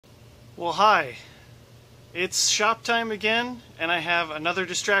Well, hi. It's shop time again, and I have another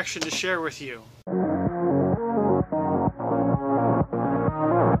distraction to share with you.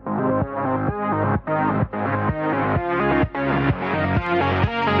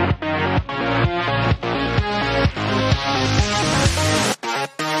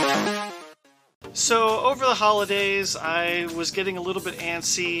 So over the holidays I was getting a little bit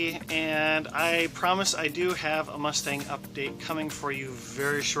antsy, and I promise I do have a Mustang update coming for you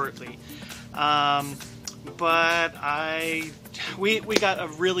very shortly. But we got a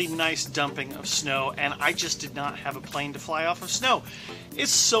really nice dumping of snow, and I just did not have a plane to fly off of snow.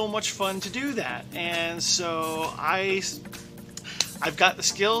 It's so much fun to do that, and so I've got the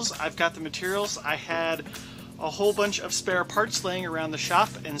skills, I've got the materials, I had a whole bunch of spare parts laying around the shop,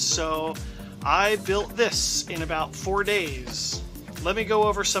 and so I built this in about 4 days. Let me go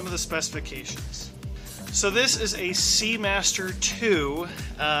over some of the specifications. So this is a Seamaster 2.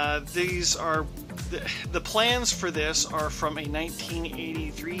 These are the plans for this are from a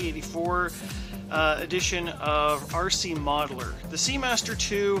 1983-84 edition of RC Modeler. The Seamaster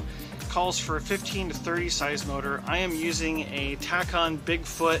 2 calls for a 15 to 30 size motor. I am using a Tacon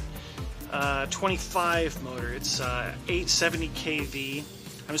Bigfoot 25 motor. It's 870 kV.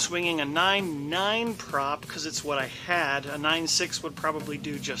 I'm swinging a 9.9 prop because it's what I had. A 9.6 would probably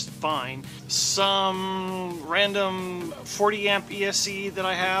do just fine. Some random 40 amp ESC that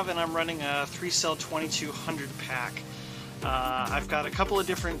I have, and I'm running a 3-cell 2200 pack. I've got a couple of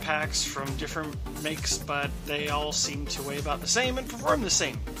different packs from different makes, but they all seem to weigh about the same and perform the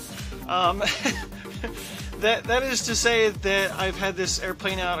same. That is to say that I've had this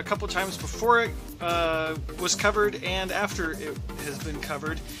airplane out a couple times before it was covered and after it has been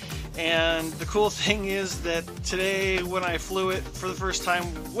covered. And the cool thing is that today, when I flew it for the first time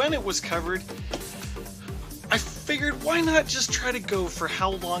when it was covered, I figured why not just try to go for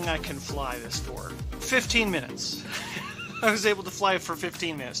how long I can fly this for. 15 minutes. I was able to fly for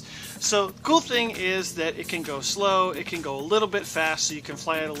 15 minutes. So the cool thing is that it can go slow, it can go a little bit fast, so you can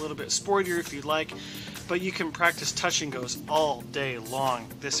fly it a little bit sportier if you'd like, but you can practice touch and goes all day long.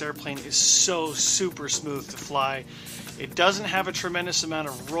 This airplane is so super smooth to fly. It doesn't have a tremendous amount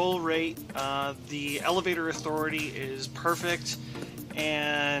of roll rate. The elevator authority is perfect,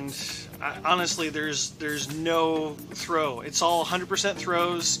 and honestly there's no throw. It's all 100%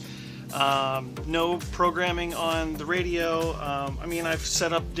 throws. No programming on the radio. I mean, I've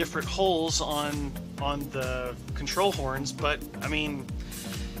set up different holes on the control horns, but I mean,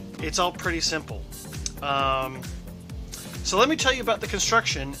 it's all pretty simple. So let me tell you about the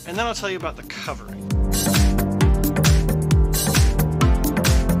construction, and then I'll tell you about the covering.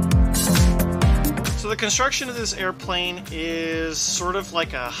 So the construction of this airplane is sort of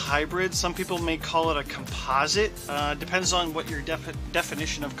like a hybrid. Some people may call it a composite. Depends on what your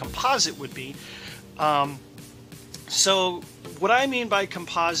definition of composite would be. So what I mean by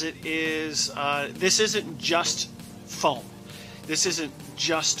composite is this isn't just foam. This isn't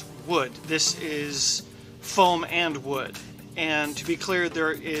just wood. This is foam and wood. And to be clear,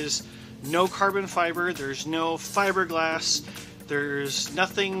 there is no carbon fiber. There's no fiberglass. There's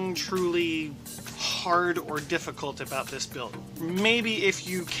nothing truly hard or difficult about this build. Maybe if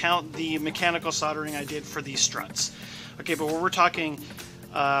you count the mechanical soldering I did for these struts. Okay, but when we're talking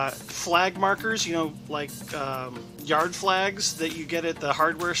flag markers, you know, like yard flags that you get at the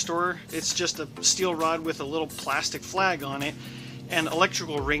hardware store, it's just a steel rod with a little plastic flag on it, and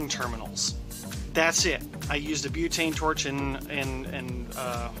electrical ring terminals. That's it. I used a butane torch and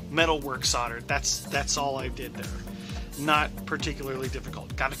metalwork solder. That's all I did there. Not particularly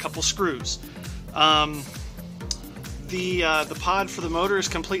difficult. Got a couple screws. The pod for the motor is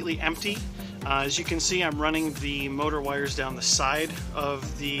completely empty. As you can see, I'm running the motor wires down the side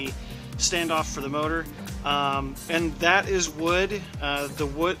of the standoff for the motor, and that is wood.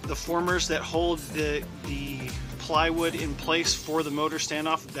 The formers that hold the plywood in place for the motor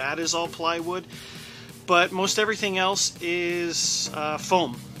standoff, that is all plywood. But most everything else is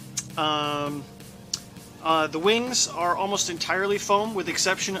foam. The wings are almost entirely foam, with the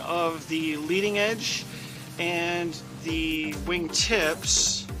exception of the leading edge and the wing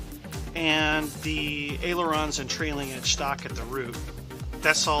tips and the ailerons and trailing edge stock at the root.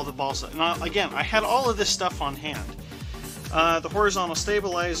 That's all the BALSA. Now, again, I had all of this stuff on hand. The horizontal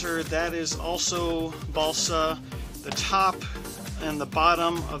stabilizer, that is also BALSA. The top and the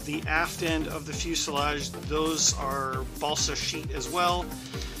bottom of the aft end of the fuselage, those are BALSA sheet as well.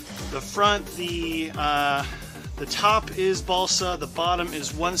 The front, the top is BALSA, the bottom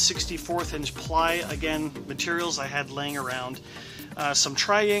is 1/64 inch ply, again, materials I had laying around. some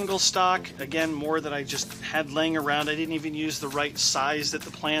triangle stock, again, more that I just had laying around. I didn't even use the right size that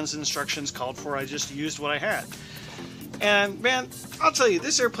the plans and instructions called for. I just used what I had. And man, I'll tell you,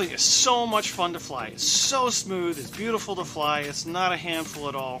 this airplane is so much fun to fly. It's so smooth, it's beautiful to fly, it's not a handful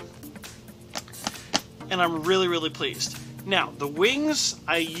at all. And I'm really, really pleased. Now, the wings,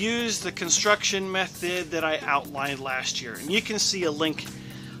 I used the construction method that I outlined last year. And you can see a link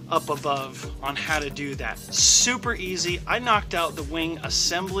up above on how to do that. Super easy. I knocked out the wing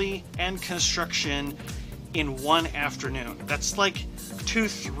assembly and construction in one afternoon. That's like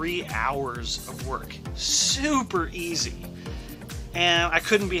 2-3 hours of work. Super easy. And I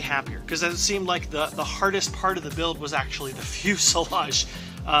couldn't be happier, because it seemed like the hardest part of the build was actually the fuselage,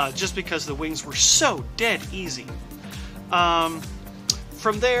 just because the wings were so dead easy.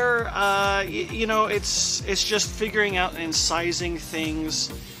 From there, you know, it's just figuring out and sizing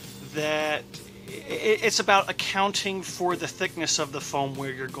things. That it's about accounting for the thickness of the foam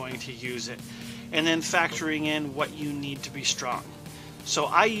where you're going to use it, and then factoring in what you need to be strong. So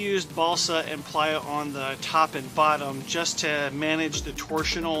I used balsa and playa on the top and bottom just to manage the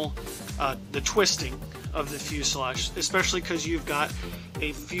torsional, the twisting of the fuselage, especially because you've got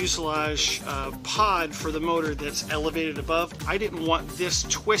a fuselage pod for the motor that's elevated above. I didn't want this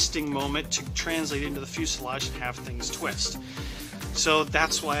twisting moment to translate into the fuselage and have things twist. So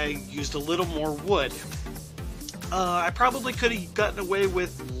that's why I used a little more wood. I probably could have gotten away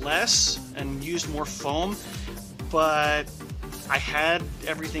with less and used more foam, but I had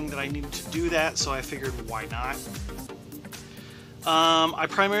everything that I needed to do that, so I figured why not. I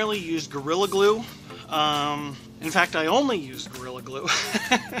primarily used Gorilla Glue. In fact, I only used Gorilla Glue.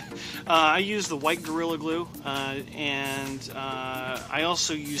 I used the white Gorilla Glue, and I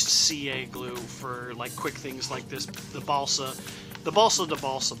also used CA glue for like quick things like this, the balsa to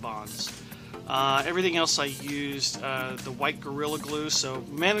balsa bonds. Everything else I used the white Gorilla Glue, so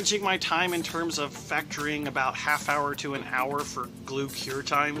managing my time in terms of factoring about half hour to an hour for glue cure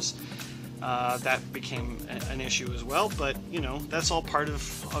times, that became an issue as well, but you know, that's all part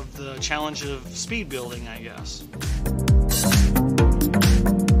of the challenge of speed building, I guess.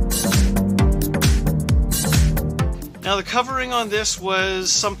 Now the covering on this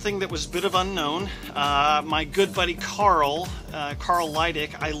was something that was a bit of unknown. My good buddy Carl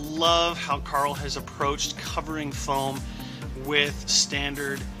Leidick, I love how Carl has approached covering foam with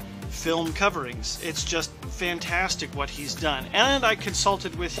standard film coverings. It's just fantastic what he's done. And I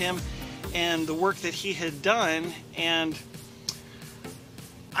consulted with him and the work that he had done, and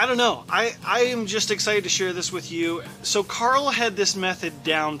I don't know, I am just excited to share this with you. So Carl had this method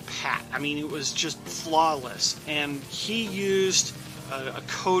down pat. I mean, it was just flawless, and he used a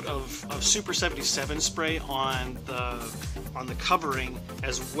coat of Super 77 spray on the covering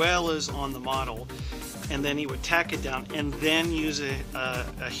as well as on the model, and then he would tack it down and then use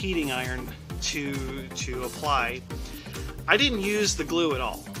a heating iron to apply. I didn't use the glue at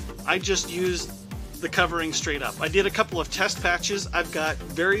all. I just used the covering straight up. I did a couple of test patches. I've got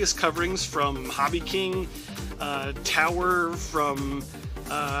various coverings from Hobby King, Tower, from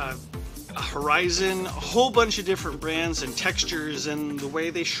Horizon, a whole bunch of different brands and textures and the way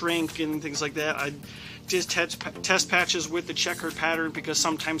they shrink and things like that. I did test patches with the checkered pattern because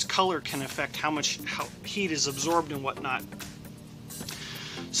sometimes color can affect how heat is absorbed and whatnot.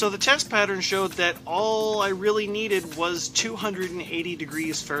 So the test pattern showed that all I really needed was 280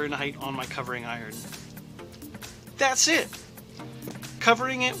 degrees Fahrenheit on my covering iron. That's it.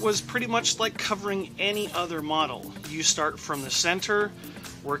 Covering it was pretty much like covering any other model. You start from the center,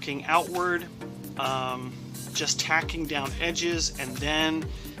 working outward, just tacking down edges, and then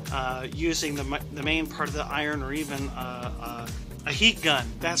using the main part of the iron, or even a heat gun.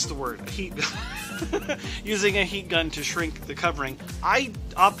 That's the word, a heat gun. Using a heat gun to shrink the covering. I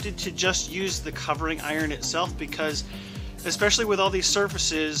opted to just use the covering iron itself because, especially with all these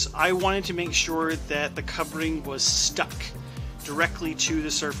surfaces, I wanted to make sure that the covering was stuck directly to the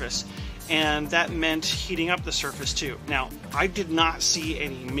surface, and that meant heating up the surface too. Now, I did not see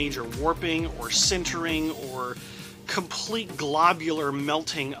any major warping or sintering or complete globular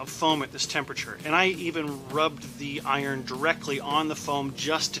melting of foam at this temperature, and I even rubbed the iron directly on the foam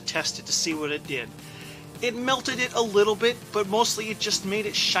just to test it to see what it did. It melted it a little bit, but mostly it just made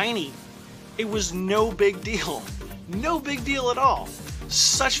it shiny. It was no big deal. No big deal at all.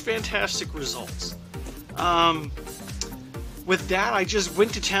 Such fantastic results. With that, I just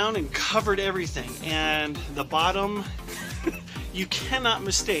went to town and covered everything, and the bottom, you cannot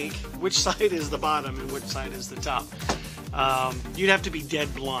mistake which side is the bottom and which side is the top. You'd have to be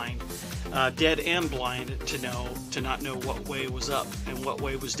dead blind, dead and blind to not know what way was up and what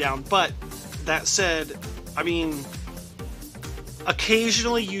way was down. But that said, I mean,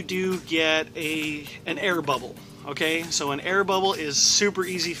 Occasionally you do get an air bubble. Okay, so an air bubble is super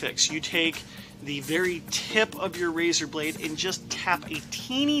easy fix. You take the very tip of your razor blade and just tap a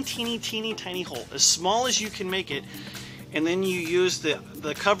teeny tiny hole, as small as you can make it, and then you use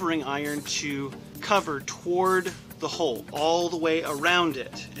the covering iron to cover toward the hole all the way around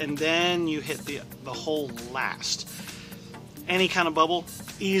it, and then you hit the hole last. Any kind of bubble,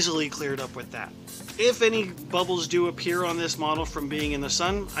 easily cleared up with that. If any bubbles do appear on this model from being in the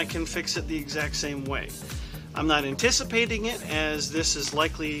sun, I can fix it the exact same way. I'm not anticipating it, as this is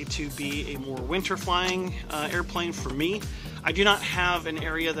likely to be a more winter flying airplane for me. I do not have an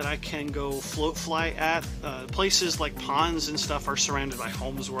area that I can go float fly at. Places like ponds and stuff are surrounded by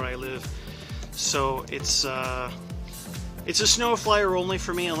homes where I live, so it's a snow flyer only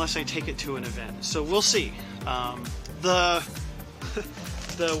for me unless I take it to an event. So we'll see. The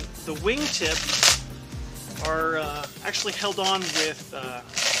wingtips are actually held on with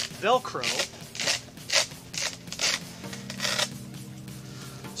Velcro.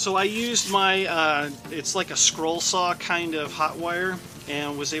 So I used my, it's like a scroll saw kind of hot wire,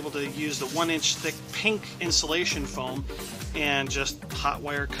 and was able to use the 1-inch thick pink insulation foam and just hot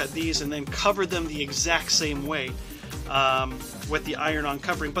wire cut these and then cover them the exact same way with the iron-on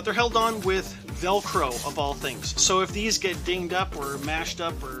covering. But they're held on with Velcro of all things. So if these get dinged up or mashed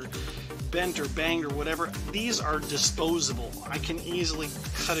up or bent or banged or whatever, these are disposable. I can easily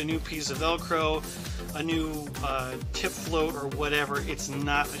cut a new piece of Velcro, a new tip float or whatever. It's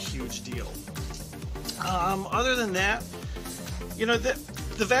not a huge deal. Other than that, you know,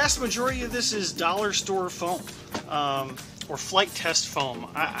 the vast majority of this is dollar store foam, or flight test foam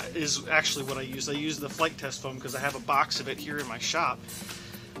is actually what I use. I use the flight test foam because I have a box of it here in my shop.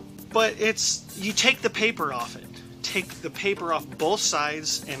 But you take the paper off it. Take the paper off both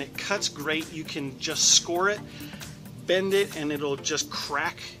sides and it cuts great. You can just score it, bend it, and it'll just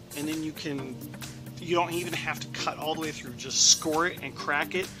crack, and then you don't even have to cut all the way through. Just score it and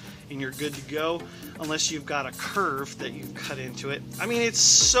crack it and you're good to go, unless you've got a curve that you cut into it. I mean, it's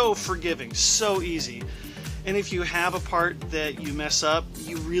so forgiving, so easy. And if you have a part that you mess up,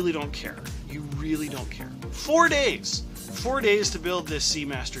 you really don't care. You really don't care. 4 days. 4 days to build this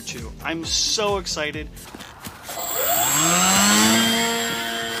Seamaster 2. I'm so excited.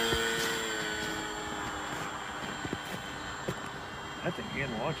 That thing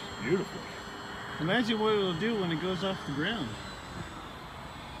hand launches beautifully. Imagine what it'll do when it goes off the ground.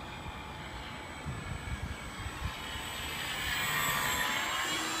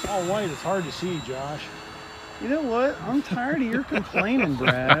 All white, it's hard to see, Josh. You know what? I'm tired of your complaining,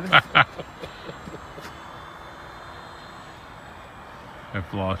 Brad.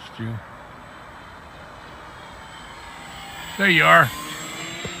 I've lost you. There you are. I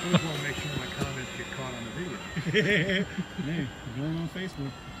just want to make sure my comments get caught on the video. Hey, going on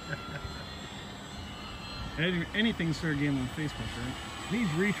Facebook. Anything's fair game on Facebook, right?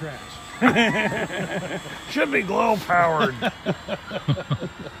 Needs retrash. Should be glow powered.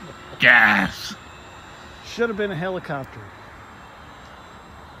 Gas. Should have been a helicopter.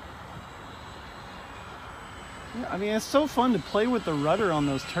 Yeah, I mean, it's so fun to play with the rudder on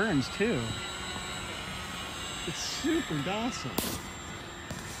those turns too. It's super docile.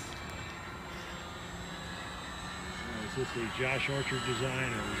 Is this a Josh Orchard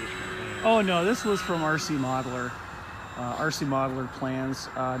design, or was this from Oh no, this was from RC Modeler. RC Modeler plans,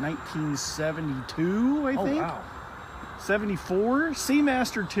 1972, I think. Oh wow. 74,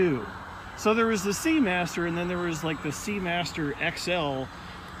 Seamaster 2. So there was the Seamaster, and then there was like the Seamaster XL.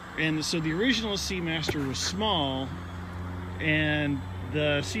 And so the original Seamaster was small, and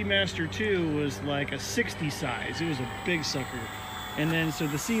the Seamaster 2 was like a 60 size. It was a big sucker. And then so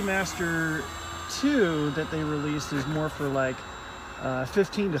the Seamaster 2 that they released is more for like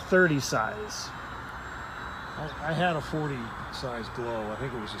 15 to 30 size. I had a 40 size glow. I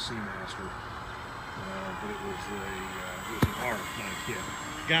think it was a Seamaster, but it was an ARC, not a kit.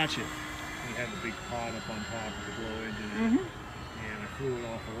 Gotcha. It had the big pod up on top of the glow engine, and I flew it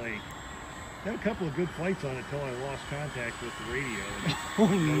off the lake. Had a couple of good flights on it until I lost contact with the radio.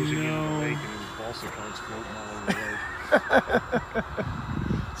 And nosing into the lake, and it was balsa parts floating all over the lake.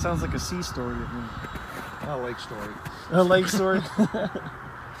 Sounds like a sea story to me. A lake story. A lake story?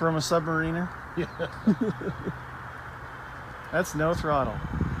 From a submariner? Yeah. That's no throttle.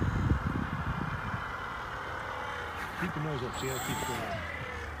 Keep your nose up, see how it keeps going.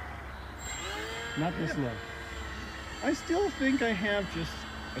 Not this low. I still think I have just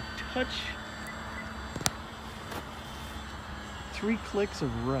a touch, 3 clicks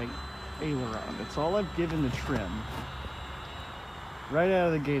of right aileron. That's all I've given the trim. Right out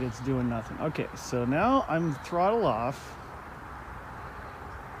of the gate, it's doing nothing. Okay, so now I'm throttle off.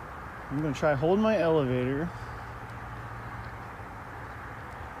 I'm going to try holding my elevator.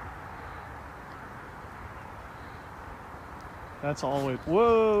 That's all the way.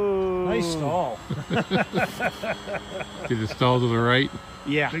 Whoa! Nice stall. Did it stall to the right?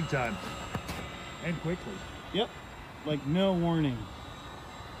 Yeah. Big time. And quickly. Yep. Like no warning.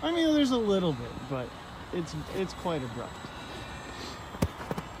 I mean, there's a little bit, but it's quite abrupt.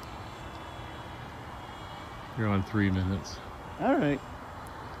 You're on 3 minutes. All right.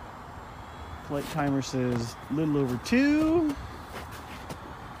 Flight timer says a little over 2.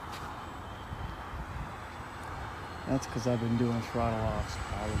 That's because I've been doing throttle offs,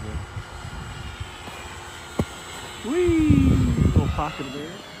 probably. Whee! Little pocket of air.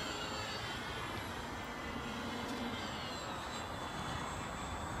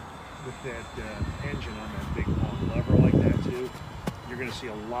 With that engine on that big long lever like that too, you're going to see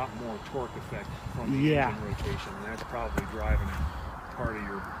a lot more torque effect from the engine rotation, and that's probably driving part of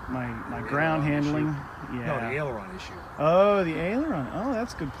your my ground handling. Issue. Yeah. No, the aileron issue. Oh, the aileron. Oh,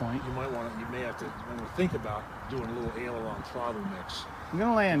 that's a good point. You may have to think about doing a little aileron throttle mix. I'm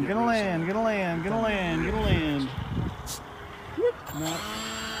gonna land. Gonna land. Gonna land. Gonna land. Gonna land. Whoop. No.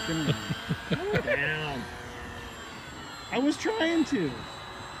 Gonna land. Down. I was trying to.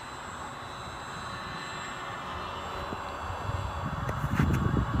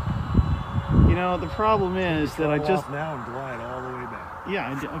 You know, the problem is that I just... now and glide all the way back.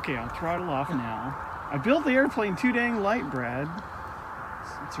 Yeah, okay, I'll throttle off now. I built the airplane too dang light, Brad.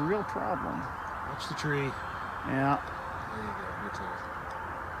 It's a real problem. Watch the tree. Yeah. There you go. You're clear.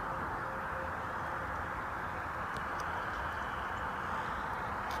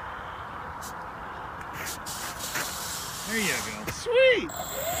 There you go. Sweet!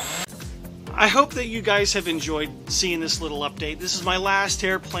 I hope that you guys have enjoyed seeing this little update. This is my last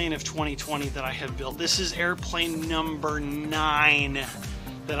airplane of 2020 that I have built. This is airplane number 9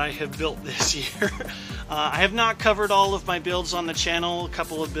 that I have built this year. I have not covered all of my builds on the channel. A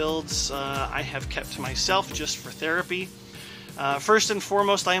couple of builds I have kept to myself just for therapy. First and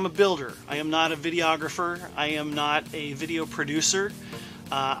foremost, I am a builder. I am not a videographer. I am not a video producer.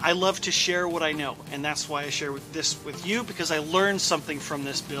 I love to share what I know, and that's why I share this with you, because I learned something from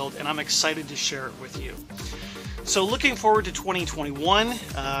this build, and I'm excited to share it with you. So looking forward to 2021.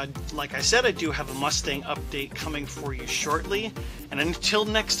 Like I said, I do have a Mustang update coming for you shortly, and until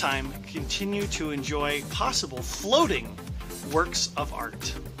next time, continue to enjoy possible floating works of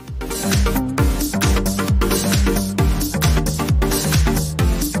art.